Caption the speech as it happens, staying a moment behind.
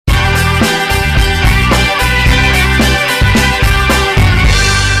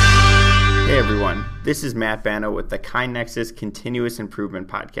This is Matt Bano with the KindNexus Continuous Improvement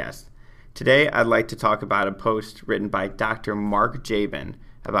Podcast. Today, I'd like to talk about a post written by Dr. Mark Jabin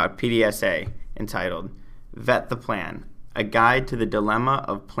about PDSA entitled, Vet the Plan, A Guide to the Dilemma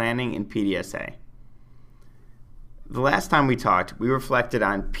of Planning in PDSA. The last time we talked, we reflected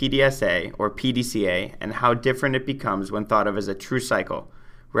on PDSA or PDCA and how different it becomes when thought of as a true cycle,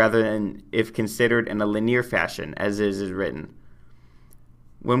 rather than if considered in a linear fashion as is written.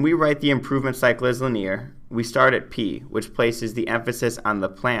 When we write the improvement cycle as linear, we start at P, which places the emphasis on the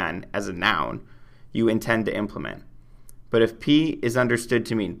plan as a noun you intend to implement. But if P is understood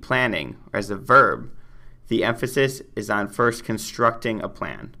to mean planning or as a verb, the emphasis is on first constructing a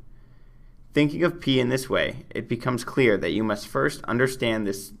plan. Thinking of P in this way, it becomes clear that you must first understand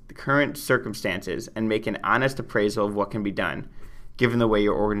the current circumstances and make an honest appraisal of what can be done, given the way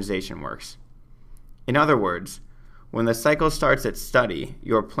your organization works. In other words, when the cycle starts at study,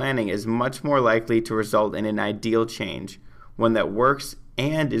 your planning is much more likely to result in an ideal change, one that works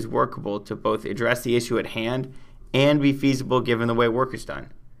and is workable to both address the issue at hand and be feasible given the way work is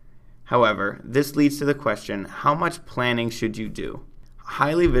done. However, this leads to the question, how much planning should you do?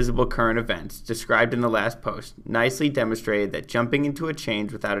 Highly visible current events described in the last post nicely demonstrated that jumping into a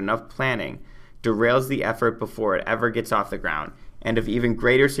change without enough planning derails the effort before it ever gets off the ground, and of even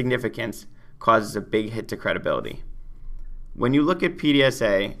greater significance, causes a big hit to credibility. When you look at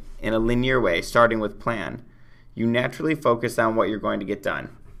PDSA in a linear way, starting with plan, you naturally focus on what you're going to get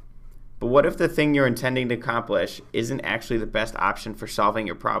done. But what if the thing you're intending to accomplish isn't actually the best option for solving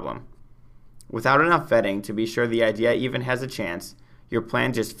your problem? Without enough vetting to be sure the idea even has a chance, your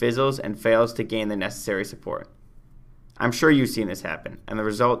plan just fizzles and fails to gain the necessary support. I'm sure you've seen this happen, and the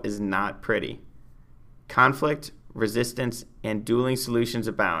result is not pretty. Conflict, resistance, and dueling solutions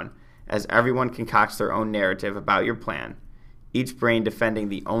abound as everyone concocts their own narrative about your plan, each brain defending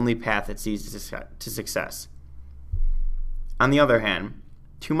the only path it sees to success. On the other hand,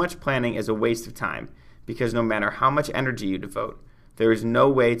 too much planning is a waste of time because no matter how much energy you devote, there is no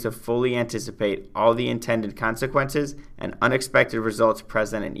way to fully anticipate all the intended consequences and unexpected results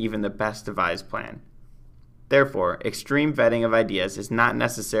present in even the best devised plan. Therefore, extreme vetting of ideas is not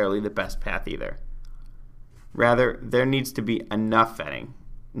necessarily the best path either. Rather, there needs to be enough vetting,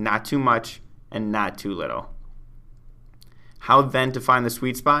 not too much and not too little. How then to find the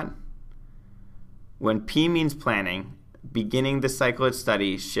sweet spot? When P means planning, beginning the cycle at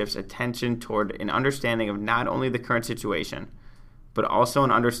study shifts attention toward an understanding of not only the current situation, but also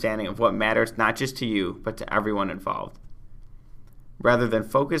an understanding of what matters not just to you, but to everyone involved. Rather than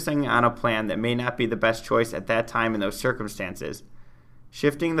focusing on a plan that may not be the best choice at that time in those circumstances,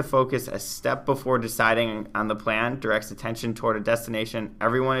 shifting the focus a step before deciding on the plan directs attention toward a destination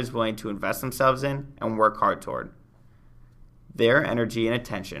everyone is willing to invest themselves in and work hard toward. Their energy and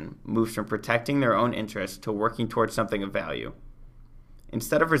attention moves from protecting their own interests to working towards something of value.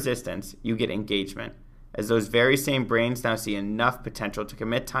 Instead of resistance, you get engagement, as those very same brains now see enough potential to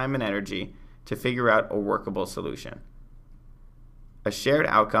commit time and energy to figure out a workable solution. A shared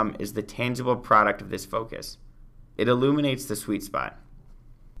outcome is the tangible product of this focus. It illuminates the sweet spot.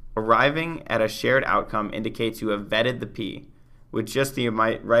 Arriving at a shared outcome indicates you have vetted the P with just the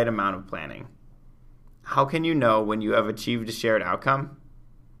right amount of planning. How can you know when you have achieved a shared outcome?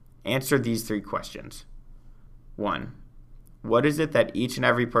 Answer these three questions. 1. What is it that each and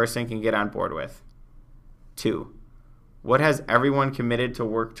every person can get on board with? 2. What has everyone committed to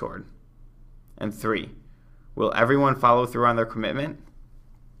work toward? And 3. Will everyone follow through on their commitment?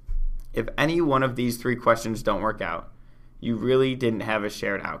 If any one of these three questions don't work out, you really didn't have a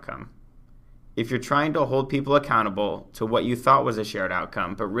shared outcome. If you're trying to hold people accountable to what you thought was a shared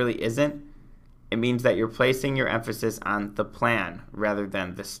outcome but really isn't, it means that you're placing your emphasis on the plan rather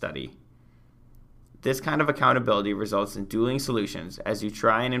than the study. This kind of accountability results in dueling solutions as you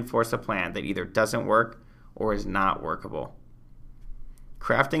try and enforce a plan that either doesn't work or is not workable.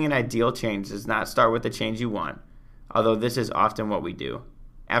 Crafting an ideal change does not start with the change you want, although this is often what we do.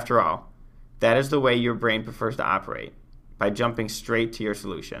 After all, that is the way your brain prefers to operate, by jumping straight to your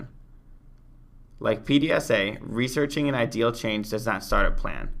solution. Like PDSA, researching an ideal change does not start at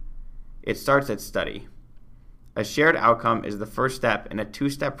plan. It starts at study. A shared outcome is the first step in a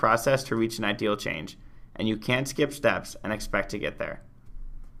two-step process to reach an ideal change, and you can't skip steps and expect to get there.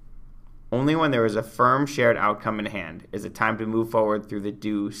 Only when there is a firm shared outcome in hand is it time to move forward through the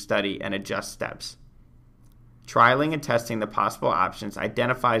do, study, and adjust steps. Trialing and testing the possible options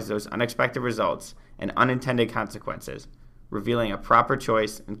identifies those unexpected results and unintended consequences, revealing a proper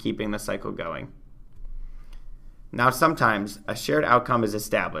choice and keeping the cycle going. Now, sometimes a shared outcome is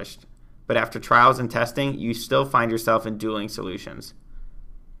established, but after trials and testing, you still find yourself in dueling solutions.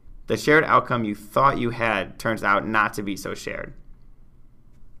 The shared outcome you thought you had turns out not to be so shared.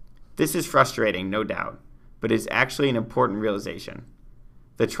 This is frustrating, no doubt, but is actually an important realization.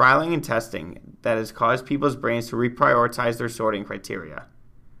 The trialing and testing that has caused people's brains to reprioritize their sorting criteria.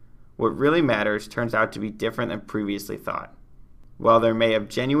 What really matters turns out to be different than previously thought. While there may have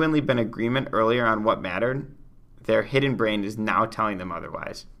genuinely been agreement earlier on what mattered, their hidden brain is now telling them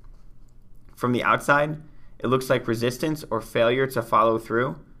otherwise. From the outside, it looks like resistance or failure to follow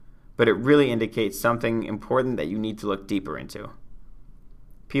through, but it really indicates something important that you need to look deeper into.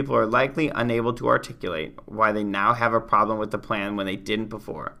 People are likely unable to articulate why they now have a problem with the plan when they didn't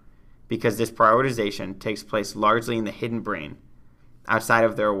before, because this prioritization takes place largely in the hidden brain, outside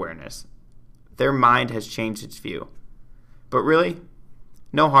of their awareness. Their mind has changed its view. But really,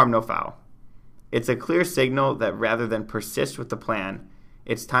 no harm, no foul. It's a clear signal that rather than persist with the plan,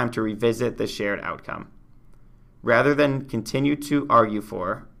 it's time to revisit the shared outcome. Rather than continue to argue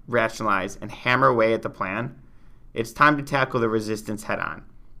for, rationalize, and hammer away at the plan, it's time to tackle the resistance head on.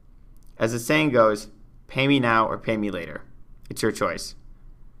 As the saying goes, pay me now or pay me later. It's your choice.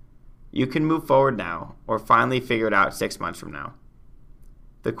 You can move forward now or finally figure it out 6 months from now.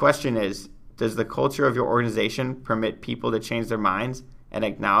 The question is, does the culture of your organization permit people to change their minds and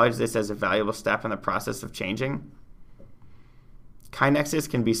acknowledge this as a valuable step in the process of changing? KaiNexus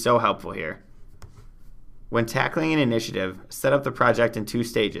can be so helpful here. When tackling an initiative, set up the project in 2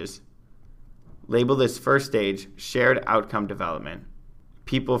 stages. Label this first stage Shared Outcome Development.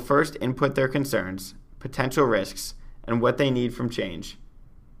 People first input their concerns, potential risks, and what they need from change.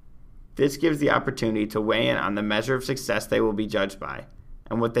 This gives the opportunity to weigh in on the measure of success they will be judged by,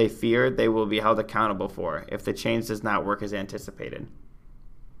 and what they fear they will be held accountable for if the change does not work as anticipated.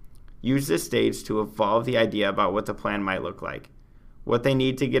 Use this stage to evolve the idea about what the plan might look like, what they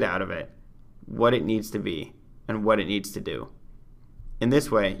need to get out of it, what it needs to be, and what it needs to do. In this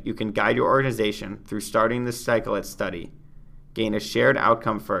way, you can guide your organization through starting this cycle at study, gain a shared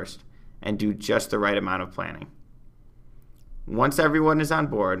outcome first, and do just the right amount of planning. Once everyone is on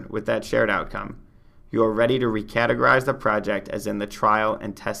board with that shared outcome, you are ready to recategorize the project as in the trial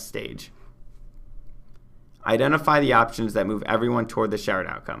and test stage. Identify the options that move everyone toward the shared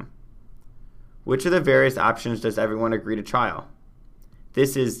outcome. Which of the various options does everyone agree to trial?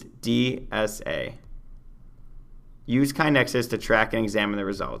 This is DSA. Use KaiNexus to track and examine the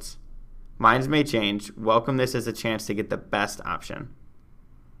results. Minds may change. Welcome this as a chance to get the best option.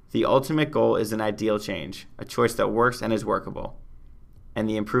 The ultimate goal is an ideal change, a choice that works and is workable, and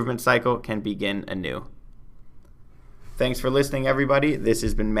the improvement cycle can begin anew. Thanks for listening, everybody. This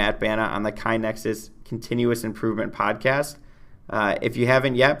has been Matt Bana on the KaiNexus Continuous Improvement Podcast. If you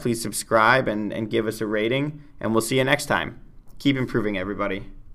haven't yet, please subscribe and give us a rating, and we'll see you next time. Keep improving, everybody.